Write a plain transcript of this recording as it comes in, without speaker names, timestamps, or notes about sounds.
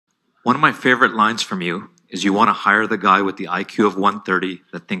One of my favorite lines from you is you want to hire the guy with the IQ of 130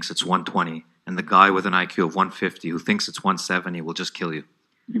 that thinks it's 120, and the guy with an IQ of 150 who thinks it's 170 will just kill you.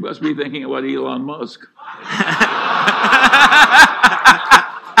 You must be thinking about Elon Musk.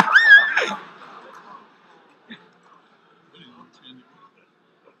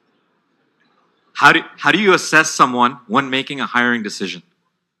 How do you assess someone when making a hiring decision?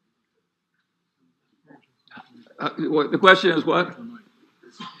 The question is what?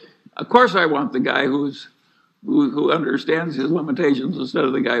 Of course I want the guy who understands his limitations instead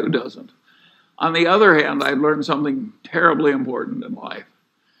of the guy who doesn't. On the other hand, I've learned something terribly important in life.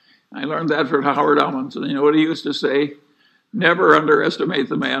 I learned that from Howard Amundsen. You know what he used to say? Never underestimate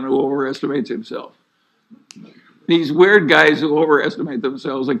the man who overestimates himself. These weird guys who overestimate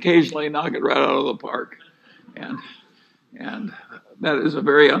themselves occasionally knock it right out of the park. And that is a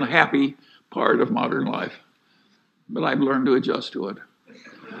very unhappy part of modern life. But I've learned to adjust to it.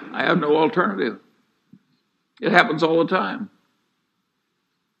 I have no alternative. It happens all the time.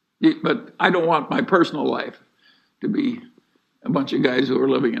 But I don't want my personal life to be a bunch of guys who are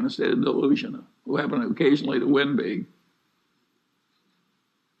living in a state of delusion, who happen occasionally to win big.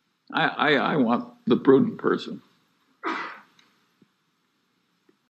 I want the prudent person.